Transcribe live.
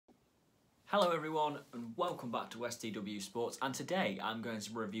Hello everyone and welcome back to STW Sports, and today I'm going to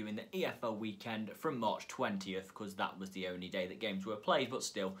be reviewing the EFL weekend from March 20th because that was the only day that games were played, but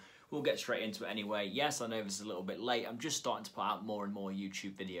still, we'll get straight into it anyway. Yes, I know this is a little bit late, I'm just starting to put out more and more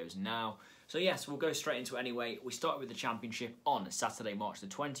YouTube videos now. So yes, we'll go straight into it anyway. We start with the Championship on Saturday, March the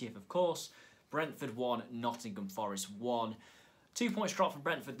 20th, of course. Brentford 1, Nottingham Forest 1. 2 points drop from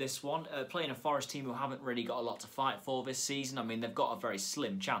Brentford this one, playing a Forest team who haven't really got a lot to fight for this season. I mean, they've got a very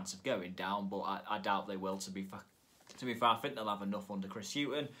slim chance of going down, but I doubt they will, to be fair. I think they'll have enough under Chris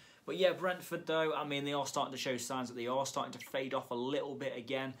Hughton. But yeah, Brentford though, I mean, they are starting to show signs that they are starting to fade off a little bit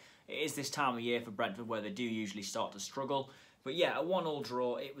again. It is this time of year for Brentford where they do usually start to struggle. But yeah, a 1-1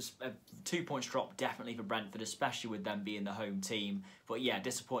 draw, it was a 2 points drop definitely for Brentford, especially with them being the home team. But yeah,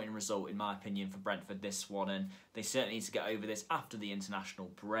 disappointing result in my opinion for Brentford this one, and they certainly need to get over this after the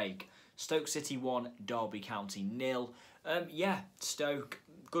international break. Stoke City 1, Derby County 0. Yeah, Stoke,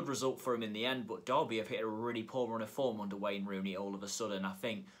 good result for them in the end, but Derby have hit a really poor run of form under Wayne Rooney all of a sudden. I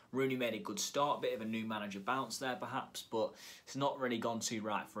think Rooney made a good start, bit of a new manager bounce there perhaps, but it's not really gone too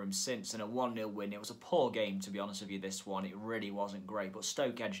right for him since. And a 1-0 win, it was a poor game to be honest with you, this one. It really wasn't great, but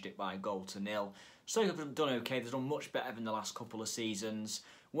Stoke edged it by a goal to 0. Stoke have done okay, they've done much better than the last couple of seasons.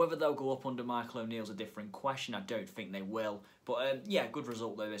 Whether they'll go up under Michael O'Neill's a different question, I don't think they will. But yeah, good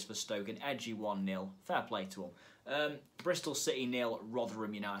result though this for Stoke, an edgy 1-0, fair play to them. Bristol City 0,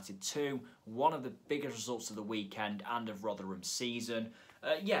 Rotherham United 2, one of the biggest results of the weekend and of Rotherham's season.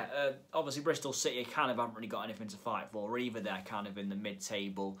 Obviously Bristol City kind of haven't really got anything to fight for either. They're kind of in the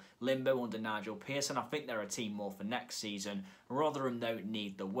mid-table limbo under Nigel Pearson. I think they're a team more for next season. Rotherham don't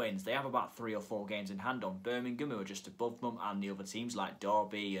need the wins. They have about 3 or 4 games in hand on Birmingham, who are just above them, and the other teams like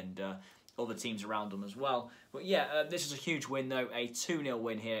Derby and other teams around them as well. But yeah, this is a huge win though, a 2-0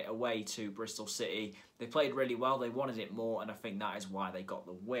 win here away to Bristol City. They played really well, they wanted it more, and I think that is why they got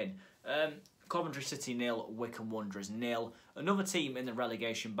the win. Coventry City 0, Wycombe Wanderers 0. Another team in the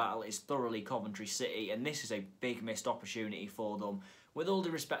relegation battle is thoroughly Coventry City, and this is a big missed opportunity for them. With all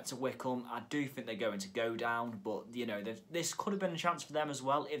due respect to Wycombe, I do think they're going to go down, but you know, this could have been a chance for them as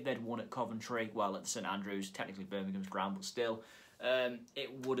well if they'd won at Coventry. Well, at St Andrews, technically Birmingham's ground, but still,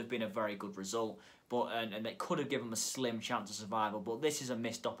 it would have been a very good result. But and they could have given them a slim chance of survival. But this is a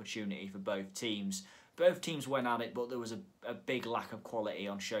missed opportunity for both teams. Both teams went at it, but there was a big lack of quality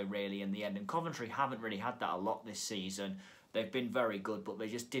on show really in the end. And Coventry haven't really had that a lot this season. They've been very good, but they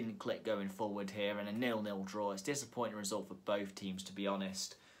just didn't click going forward here. And a 0-0 draw. It's a disappointing result for both teams, to be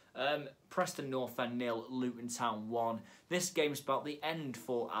honest. Preston North End 0, Luton Town 1. This game's about the end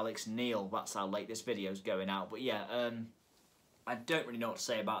for Alex Neil. That's how late this video's going out. But yeah, I don't really know what to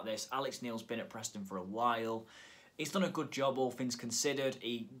say about this. Alex Neil's been at Preston for a while. He's done a good job, all things considered.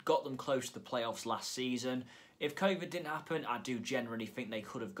 He got them close to the playoffs last season. If COVID didn't happen, I do generally think they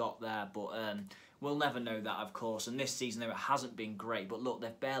could have got there, but we'll never know that, of course. And this season, though, it hasn't been great. But look,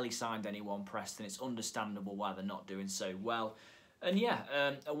 they've barely signed anyone, Preston. It's understandable why they're not doing so well. And yeah,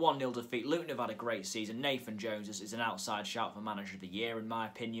 a 1-0 defeat. Luton have had a great season. Nathan Jones is an outside shout for Manager of the Year, in my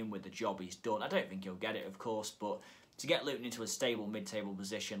opinion, with the job he's done. I don't think he'll get it, of course, but to get Luton into a stable mid-table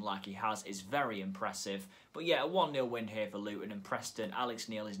position like he has is very impressive. But yeah, a 1-0 win here for Luton and Preston. Alex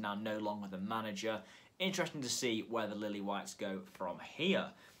Neil is now no longer the manager. Interesting to see where the Lily Whites go from here.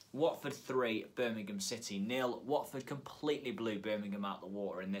 Watford 3, Birmingham City 0. Watford completely blew Birmingham out the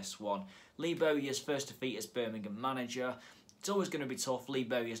water in this one. Lee Bowyer's first defeat as Birmingham manager. It's always going to be tough. Lee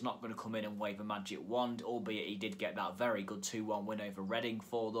Bowyer's not going to come in and wave a magic wand, albeit he did get that very good 2-1 win over Reading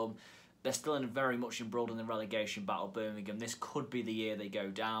for them. They're still very much embroiled in the relegation battle, Birmingham. This could be the year they go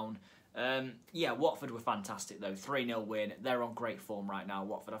down. Yeah, Watford were fantastic, though. 3-0 win. They're on great form right now,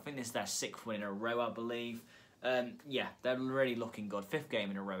 Watford. I think this is their 6th win in a row, I believe. Yeah, they're really looking good. 5th game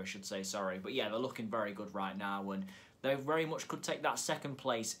in a row, I should say, sorry. But yeah, they're looking very good right now, and they very much could take that 2nd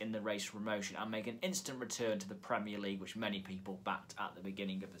place in the race for promotion and make an instant return to the Premier League, which many people backed at the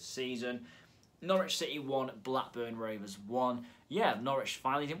beginning of the season. Norwich City 1, Blackburn Rovers 1. Yeah, Norwich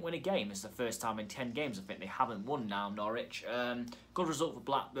finally didn't win a game. It's the first time in 10 games I think they haven't won now, Norwich. Good result for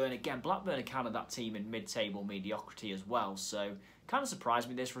Blackburn. Again, Blackburn are kind of that team in mid-table mediocrity as well, so kind of surprised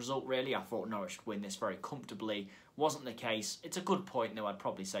me this result, really. I thought Norwich would win this very comfortably. Wasn't the case. It's a good point, though, I'd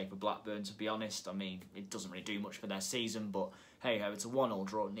probably say, for Blackburn, to be honest. I mean, it doesn't really do much for their season, but hey-ho, it's a 1-1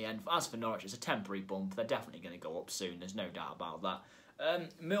 draw in the end. As for Norwich, it's a temporary bump. They're definitely going to go up soon. There's no doubt about that.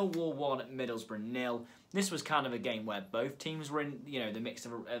 Millwall 1, Middlesbrough 0. This was kind of a game where both teams were in, the mix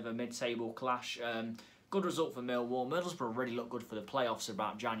of a mid-table clash. Good result for Millwall. Middlesbrough really looked good for the playoffs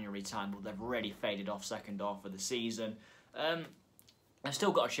about January time, but they've already faded off second half of the season. They've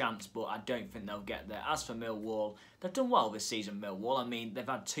still got a chance, but I don't think they'll get there. As for Millwall, they've done well this season, Millwall. I mean, they've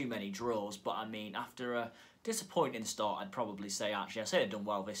had too many draws, but I mean, after a disappointing start, I'd probably say, actually, I say they've done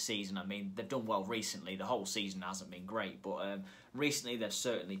well this season. I mean, they've done well recently. The whole season hasn't been great, but recently they've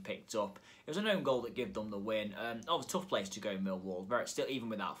certainly picked up. It was an own goal that gave them the win. It was a tough place to go, Millwall. Still, even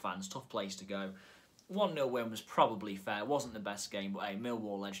without fans, tough place to go. 1-0 win was probably fair. It wasn't the best game, but hey,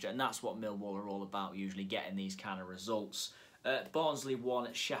 Millwall edged it, and that's what Millwall are all about, usually getting these kind of results. Barnsley won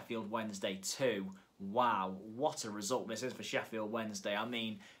at Sheffield Wednesday 2. Wow, what a result this is for Sheffield Wednesday. I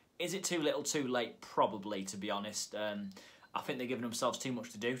mean, is it too little too late? Probably, to be honest. I think they're giving themselves too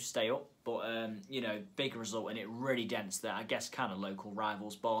much to do to stay up. But, you know, big result, and it really dents their, I guess, kind of local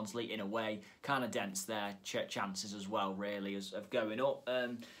rivals, Barnsley, in a way. Kind of dents their chances as well, really, of going up.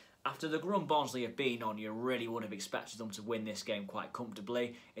 After the run Barnsley have been on, you really would have expected them to win this game quite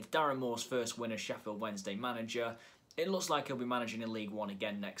comfortably. It's Darren Moore's first win as Sheffield Wednesday manager. It looks like he'll be managing in League One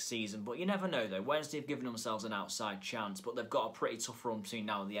again next season, but you never know though. Wednesday have given themselves an outside chance, but they've got a pretty tough run between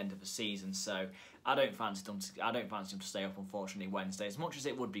now and the end of the season, so I don't fancy them to stay up, unfortunately, Wednesday. As much as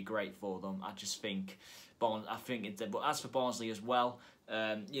it would be great for them, I just think but as for Barnsley as well,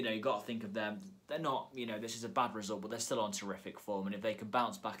 you know, you've got to think of them. They're not, you know, this is a bad result, but they're still on terrific form, and if they can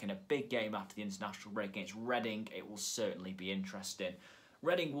bounce back in a big game after the international break against Reading, it will certainly be interesting.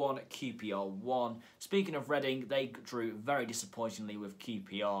 Reading won, QPR won. Speaking of Reading, they drew very disappointingly with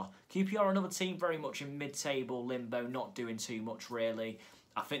QPR. QPR, another team very much in mid-table limbo, not doing too much really.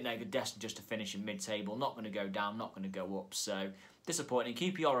 I think they're destined just to finish in mid-table, not going to go down, not going to go up. So disappointing.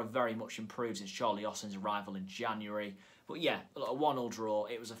 QPR have very much improved since Charlie Austin's arrival in January. But yeah, a 1-1 draw.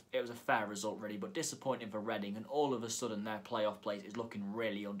 It was a fair result really, but disappointing for Reading. And all of a sudden, their playoff place is looking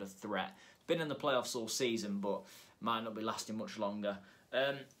really under threat. Been in the playoffs all season, but might not be lasting much longer.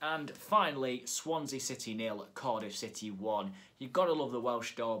 And finally, Swansea City 0, Cardiff City 1. You've got to love the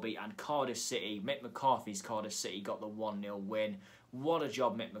Welsh derby, and Cardiff City, Mick McCarthy's Cardiff City got the 1-0 win. What a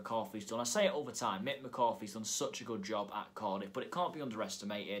job Mick McCarthy's done. I say it all the time, Mick McCarthy's done such a good job at Cardiff, but it can't be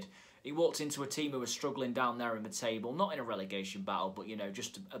underestimated. He walked into a team who was struggling down there in the table, not in a relegation battle, but, you know,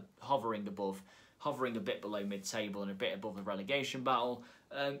 just hovering a bit below mid-table and a bit above the relegation battle.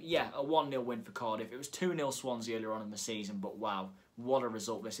 Yeah, a 1-0 win for Cardiff. It was 2-0 Swansea earlier on in the season, but wow, what a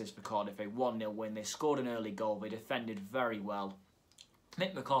result this is for Cardiff. A 1-0 win. They scored an early goal. They defended very well.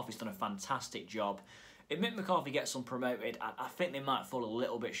 Mick McCarthy's done a fantastic job. If Mick McCarthy gets them promoted, I think they might fall a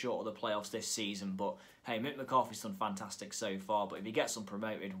little bit short of the playoffs this season, but hey, Mick McCarthy's done fantastic so far, but if he gets them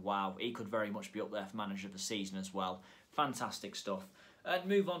promoted, wow, he could very much be up there for manager of the season as well. Fantastic stuff. And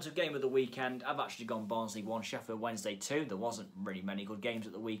move on to game of the weekend. I've actually gone Barnsley 1, Sheffield Wednesday 2. There wasn't really many good games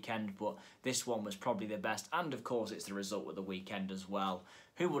at the weekend, but this one was probably the best. And of course, it's the result of the weekend as well.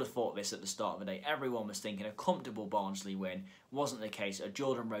 Who would have thought this at the start of the day? Everyone was thinking a comfortable Barnsley win. Wasn't the case. A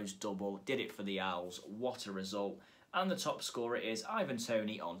Jordan Rhodes double. Did it for the Owls. What a result. And the top scorer is Ivan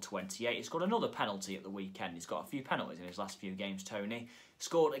Toney on 28. He's got another penalty at the weekend. He's got a few penalties in his last few games, Toney.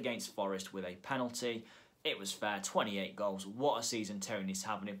 Scored against Forest with a penalty. It was fair, 28 goals. What a season Toney's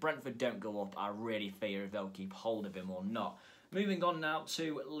having. If Brentford don't go up, I really fear if they'll keep hold of him or not. Moving on now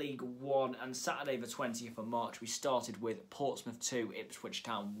to League One, and Saturday the 20th of March, we started with Portsmouth 2, Ipswich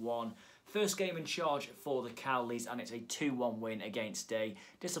Town 1. First game in charge for the Cowleys, and it's a 2-1 win against a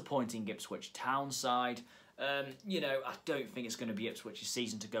disappointing Ipswich Town side. You know, I don't think it's going to be Ipswich's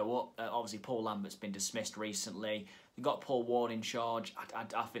season to go up. Obviously, Paul Lambert's been dismissed recently. They've got Paul Ward in charge.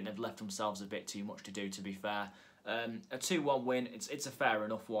 I think they've left themselves a bit too much to do, to be fair. A 2-1 win, it's a fair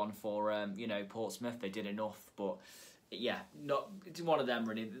enough one for, you know, Portsmouth. They did enough, but yeah, it's one of them,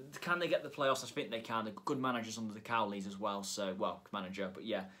 really. Can they get the playoffs? I think they can. They're good managers under the Cowleys as well, so, well, manager, but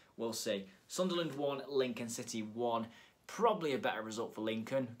yeah, we'll see. Sunderland 1, Lincoln City 1. Probably a better result for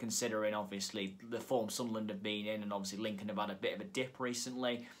Lincoln, considering, obviously, the form Sunderland have been in, and obviously Lincoln have had a bit of a dip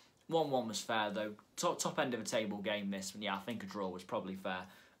recently. 1-1 was fair, though. Top end of a table game, this. And yeah, I think a draw was probably fair.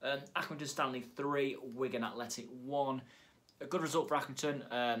 Accrington Stanley 3, Wigan Athletic 1. A good result for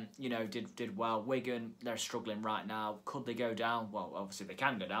Accrington. You know, did well. Wigan, they're struggling right now. Could they go down? Well, obviously they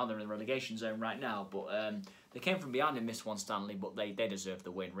can go down. They're in the relegation zone right now. But they came from behind and missed one, Stanley, but they deserved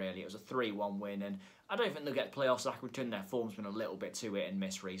the win, really. It was a 3-1 win, and I don't think they'll get playoffs. Accrington, their form's been a little bit too hit and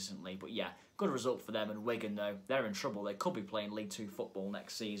miss recently. But yeah, good result for them. And Wigan, though, they're in trouble. They could be playing League 2 football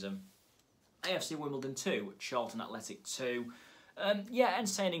next season. AFC Wimbledon 2, Charlton Athletic 2. Yeah,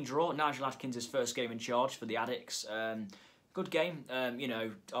 entertaining draw. Nigel Adkins' first game in charge for the Addicts. Good game. You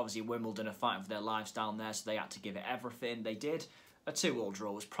know, obviously Wimbledon are fighting for their lives down there, so they had to give it everything. They did. a 2-2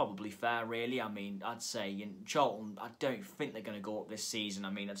 draw was probably fair, really. I mean, I'd say in Charlton, I don't think they're going to go up this season. I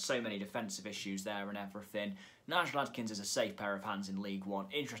mean, there's so many defensive issues there and everything. Nigel Adkins is a safe pair of hands in League One.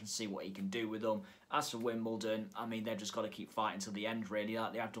 Interesting to see what he can do with them. As for Wimbledon, I mean, they've just got to keep fighting till the end, really,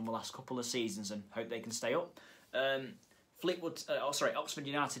 like they have done the last couple of seasons, and hope they can stay up. Oxford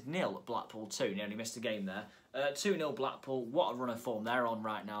United 0, Blackpool 2. Nearly missed a game there. 2-0 Blackpool. What a run of form they're on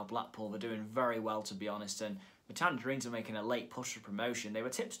right now. Blackpool, they're doing very well, to be honest, and the Tangerines are making a late push for promotion. They were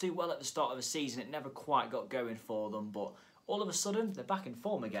tipped to do well at the start of the season. It never quite got going for them, but all of a sudden, they're back in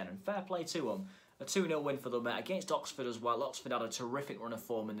form again, and fair play to them. A 2-0 win for them against Oxford as well. Oxford had a terrific run of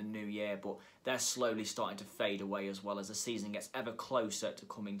form in the new year, but they're slowly starting to fade away as well as the season gets ever closer to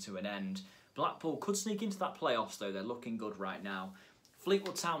coming to an end. Blackpool could sneak into that playoffs, though. They're looking good right now.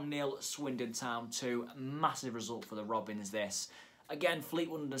 Fleetwood Town 0, Swindon Town 2. Massive result for the Robins, this. Again,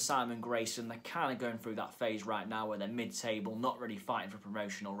 Fleetwood under Simon Grayson, they're kind of going through that phase right now where they're mid-table, not really fighting for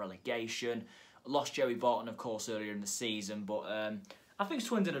promotion or relegation. Lost Joey Barton, of course, earlier in the season, but I think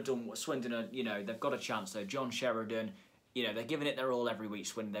Swindon have done what Swindon are, they've got a chance, though. John Sheridan, they're giving it their all every week,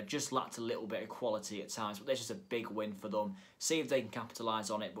 Swindon. They've just lacked a little bit of quality at times, but this is a big win for them. See if they can capitalise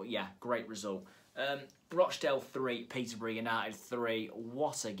on it, but yeah, great result. Rochdale 3, Peterborough United 3.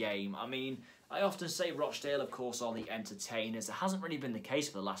 What a game. I mean, I often say Rochdale, of course, are the entertainers. It hasn't really been the case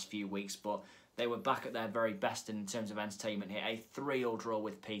for the last few weeks, but they were back at their very best in terms of entertainment here. A 3-3 draw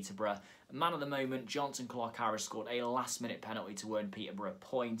with Peterborough. Man of the moment, Johnson Clark-Harris scored a last-minute penalty to earn Peterborough a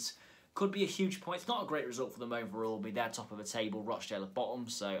point. Could be a huge point. It's not a great result for them overall, but they're top of the table, Rochdale at bottom.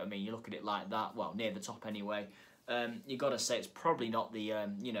 So, I mean, you look at it like that, well, near the top anyway. You got to say it's probably not the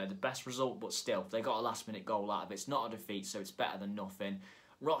the best result, but still, they got a last-minute goal out of it. It's not a defeat, so it's better than nothing.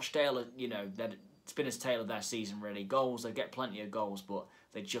 Rochdale, it's been a tale of their season, really. Goals, they get plenty of goals, but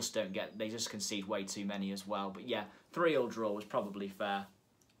they just don't get, they just concede way too many as well. But yeah, 3-3 draw was probably fair.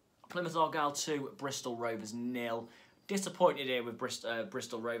 Plymouth Argyle 2, Bristol Rovers 0. Disappointed here with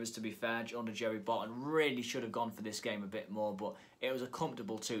Bristol Rovers, to be fair, under Joey Barton. Really should have gone for this game a bit more, but it was a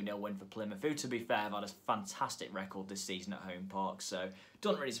comfortable 2-0 win for Plymouth, who, to be fair, have had a fantastic record this season at home park, so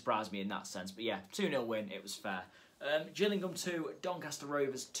doesn't really surprise me in that sense. But yeah, 2-0 win, it was fair. Gillingham 2, Doncaster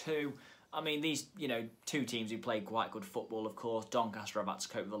Rovers 2. I mean, these, two teams who played quite good football, of course. Doncaster have had to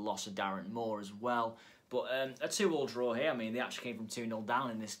cope with the loss of Darren Moore as well. But a 2-2 draw here. I mean, they actually came from 2-0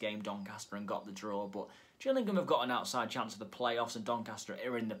 down in this game, Doncaster, and got the draw. But Gillingham have got an outside chance of the playoffs, and Doncaster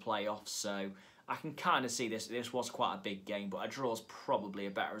are in the playoffs. So I can kind of see this. This was quite a big game, but a draw is probably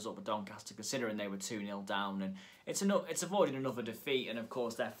a better result for Doncaster, considering they were 2-0 down. And it's avoided another defeat. And, of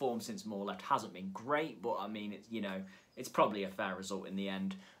course, their form since Moore left hasn't been great. But, I mean, it's probably a fair result in the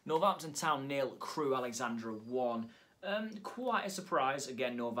end. Northampton Town 0, Crewe Alexandra 1. Quite a surprise.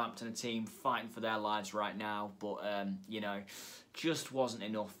 Again, Northampton, a team fighting for their lives right now, but, just wasn't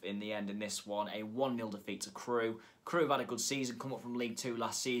enough in the end in this one. A 1-0 defeat to Crewe. Crewe have had a good season, come up from League 2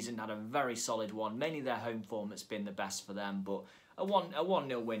 last season, had a very solid one. Mainly their home form that's been the best for them, but a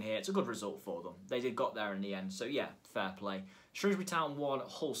 1-0 win here. It's a good result for them. They got there in the end, so yeah, fair play. Shrewsbury Town 1,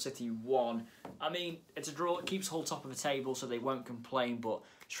 Hull City 1. I mean, it's a draw. It keeps Hull top of the table, so they won't complain, but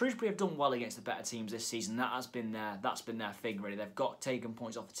Shrewsbury have done well against the better teams this season. That's been their fig, really. They've taken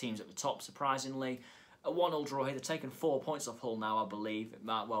points off the teams at the top, surprisingly. A 1-1 draw here. They've taken 4 points off Hull now, I believe. It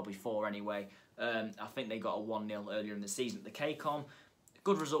might well be 4 anyway. I think they got a 1-0 earlier in the season at the KCOM.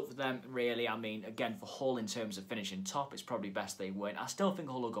 Good result for them, really. I mean, again, for Hull in terms of finishing top, it's probably best they win. I still think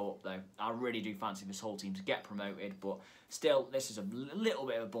Hull will go up, though. I really do fancy this Hull team to get promoted, but still, this is a little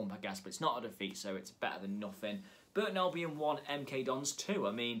bit of a bump, I guess, but it's not a defeat, so it's better than nothing. Burton Albion 1, MK Dons 2.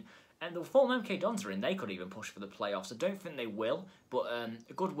 I mean, and the form MK Dons are in, they could even push for the playoffs. I don't think they will, but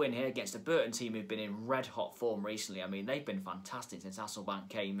a good win here against a Burton team who've been in red-hot form recently. I mean, they've been fantastic since Hasselbank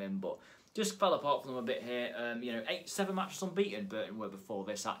came in, but just fell apart for them a bit here. 7 matches unbeaten, Burton were before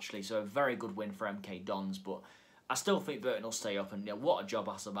this, actually, so a very good win for MK Dons, but I still think Burton will stay up, and what a job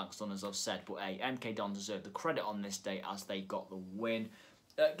Hasselbank's done, as I've said, but hey, MK Dons deserve the credit on this day as they got the win.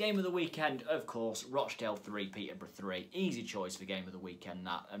 Game of the weekend, of course, Rochdale 3, Peterborough 3. Easy choice for game of the weekend,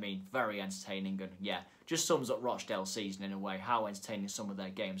 that. I mean, very entertaining, and yeah, just sums up Rochdale's season in a way, how entertaining some of their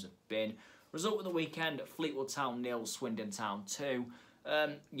games have been. Result of the weekend, Fleetwood Town 0, Swindon Town 2.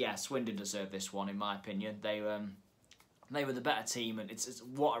 Yeah, Swindon deserved this one, in my opinion. They were the better team, and it's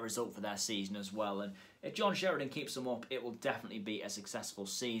what a result for their season as well. And if John Sheridan keeps them up, it will definitely be a successful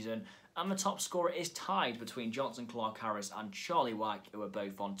season. And the top scorer is tied between Johnson Clark-Harris and Charlie White, who are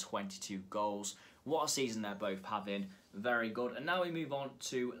both on 22 goals. What a season they're both having. Very good. And now we move on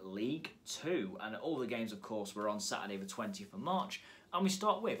to League 2. And all the games, of course, were on Saturday the 20th of March. And we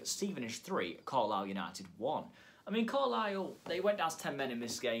start with Stevenage 3, Carlisle United 1. I mean, Carlisle, they went down to 10 men in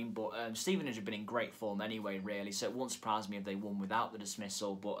this game, but Stevenage have been in great form anyway, really, so it wouldn't surprise me if they won without the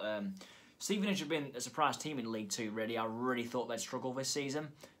dismissal. But Stevenage have been a surprise team in League Two, really. I really thought they'd struggle this season,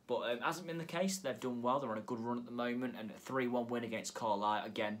 but hasn't been the case. They've done well. They're on a good run at the moment, and a 3-1 win against Carlisle.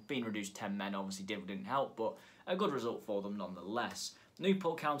 Again, being reduced 10 men obviously didn't help, but a good result for them nonetheless.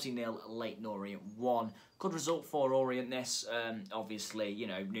 Newport County 0, Leyton Orient 1. Good result for Orient this. Obviously, you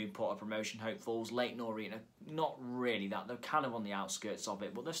know, Newport are promotion hopefuls. Leyton Orient are not really that. They're kind of on the outskirts of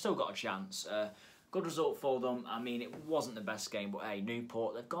it, but they've still got a chance. Good result for them. I mean, it wasn't the best game, but hey,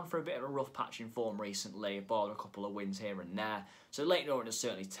 Newport, they've gone through a bit of a rough patch in form recently, barred a couple of wins here and there. So Leyton Orient will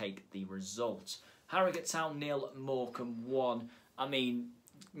certainly take the result. Harrogate Town 0, Morecambe 1. I mean,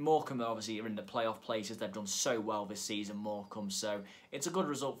 Morecambe obviously are in the playoff places. They've done so well this season, Morecambe, so it's a good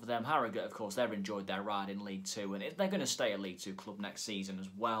result for them. Harrogate, of course, they've enjoyed their ride in League Two, and they're going to stay a League Two club next season as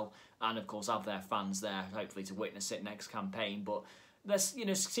well, and of course have their fans there, hopefully to witness it next campaign. But there's, you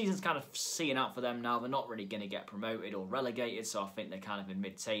know, season's kind of seeing out for them now. They're not really going to get promoted or relegated, so I think they're kind of in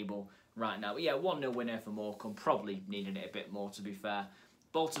mid-table right now. But yeah, 1-0 winner for Morecambe, probably needed it a bit more, to be fair.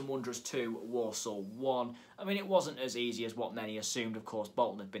 Bolton Wanderers 2, Walsall 1. I mean, it wasn't as easy as what many assumed. Of course,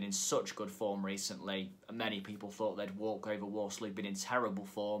 Bolton have been in such good form recently. Many people thought they'd walk over Walsall, who've been in terrible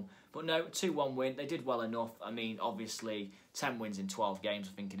form. But no, 2-1 win. They did well enough. I mean, obviously, 10 wins in 12 games,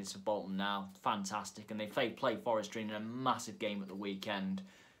 I think it is for Bolton now. Fantastic. And they played Forest Green in a massive game at the weekend.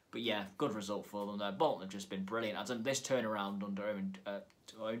 But yeah, good result for them there. Bolton have just been brilliant. I've done this turnaround under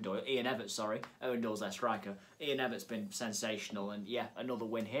Ian Evatt, sorry. Owen Doyle's their striker. Ian Evatt's been sensational, and yeah, another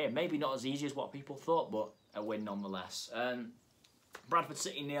win here. Maybe not as easy as what people thought, but a win nonetheless. Bradford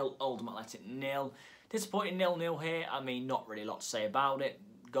City 0, Oldham Athletic 0. Disappointing 0-0 here. I mean, not really a lot to say about it.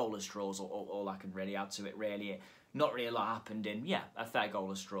 Goalless draws, all I can really add to it, really. Not really a lot happened in, yeah, a fair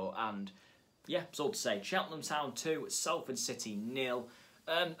goalless draw. And yeah, it's all to say. Cheltenham Town 2, Salford City 0.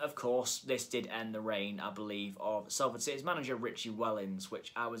 Of course, this did end the reign, I believe, of Salford City's manager Richie Wellens,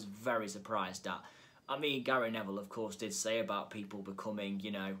 which I was very surprised at. I mean, Gary Neville, of course, did say about people becoming,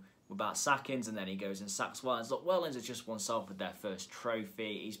 you know, about sackings, and then he goes and sacks Wellens. Look, Wellens has just won Salford their first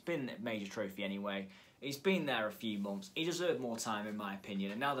trophy. He's been a major trophy anyway. He's been there a few months. He deserved more time, in my opinion.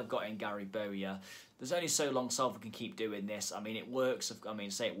 And now they've got in Gary Bowyer. There's only so long Salford can keep doing this. I mean, it works. I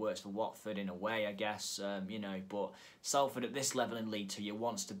mean, say it works for Watford in a way, I guess, you know. But Salford at this level in League Two, you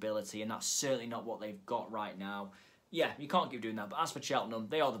want stability, and that's certainly not what they've got right now. Yeah, you can't keep doing that. But as for Cheltenham,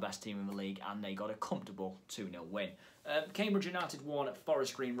 they are the best team in the league, and they got a comfortable 2-0 win. Cambridge United 1,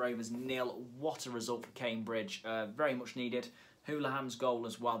 Forest Green Rovers 0. What a result for Cambridge. Very much needed. Houlihan's goal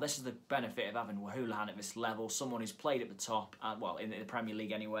as well. This is the benefit of having Houlihan at this level, someone who's played at the top, well, in the Premier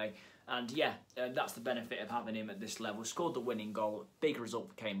League anyway. And yeah, that's the benefit of having him at this level. Scored the winning goal. Big result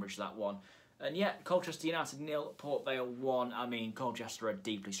for Cambridge, that one. And yeah, Colchester United 0, Port Vale 1. I mean, Colchester are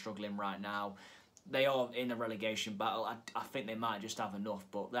deeply struggling right now. They are in the relegation battle. I think they might just have enough,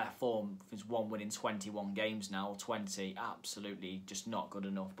 but their form is 1 win in 21 games now, or 20. Absolutely just not good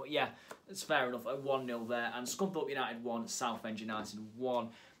enough. But yeah, it's fair enough. A 1-0 there. And Scunthorpe United 1, Southend United 1.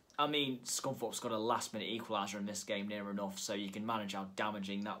 I mean, Scunthorpe's got a last-minute equaliser in this game near enough, so you can manage how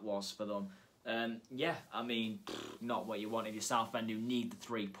damaging that was for them. Yeah, I mean, not what you want if you're Southend, who need the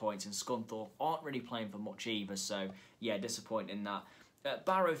 3 points, and Scunthorpe aren't really playing for much either, so yeah, disappointing in that.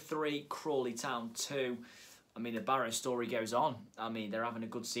 Barrow 3, Crawley Town 2. I mean, the Barrow story goes on. I mean, they're having a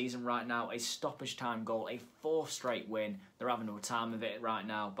good season right now. A stoppage time goal, a 4th straight win. They're having a time of it right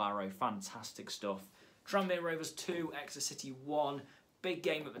now, Barrow. Fantastic stuff. Tranmere Rovers 2, Exeter City 1. Big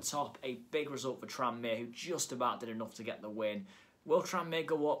game at the top. A big result for Tranmere, who just about did enough to get the win. Will Tranmere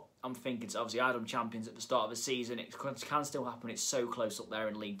go up? I'm thinking it's obviously Idle champions at the start of the season. It can still happen. It's so close up there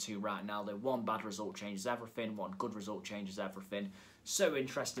in League Two right now. Though one bad result changes everything. One good result changes everything. So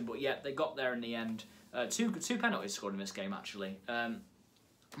interesting. But yeah, they got there in the end. Two penalties scored in this game, actually.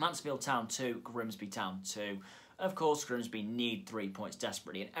 Mansfield Town 2, Grimsby Town 2. Of course, Grimsby need 3 points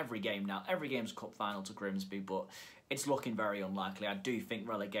desperately in every game now. Every game's a cup final to Grimsby, but it's looking very unlikely. I do think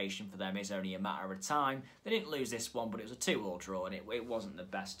relegation for them is only a matter of time. They didn't lose this one, but it was a 2-2 draw, and it wasn't the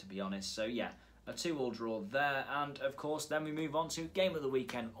best, to be honest. So yeah, a 2-2 draw there. And of course, then we move on to game of the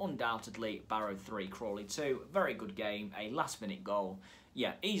weekend, undoubtedly, Barrow 3, Crawley 2. Very good game, a last-minute goal.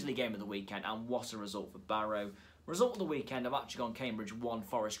 Yeah, easily game of the weekend, and what a result for Barrow. Result of the weekend, I've actually gone Cambridge 1,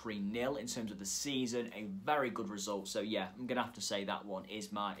 Forest Green 0 in terms of the season. A very good result. So yeah, I'm going to have to say that one is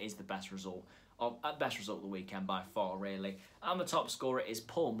the best result. Best result of the weekend by far, really. And the top scorer is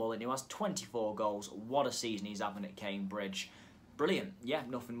Paul Mullin, who has 24 goals. What a season he's having at Cambridge. brilliant. Yeah,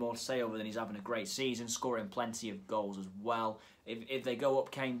 nothing more to say other than he's having a great season, scoring plenty of goals as well. If they go up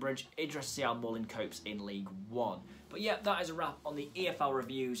Cambridge, interesting to see how Mullin copes in League One. But yeah, that is a wrap on the EFL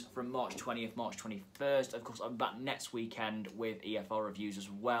reviews from March 20th, March 21st. Of course, I'm back next weekend with EFL reviews as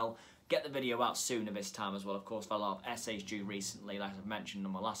well. Get the video out sooner this time as well. Of course, I've had a lot of essays due recently, like I've mentioned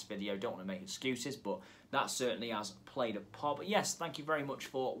in my last video. Don't want to make excuses, but that certainly has played a part. But yes, thank you very much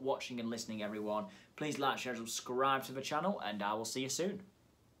for watching and listening, everyone. Please like, share, and subscribe to the channel, and I will see you soon.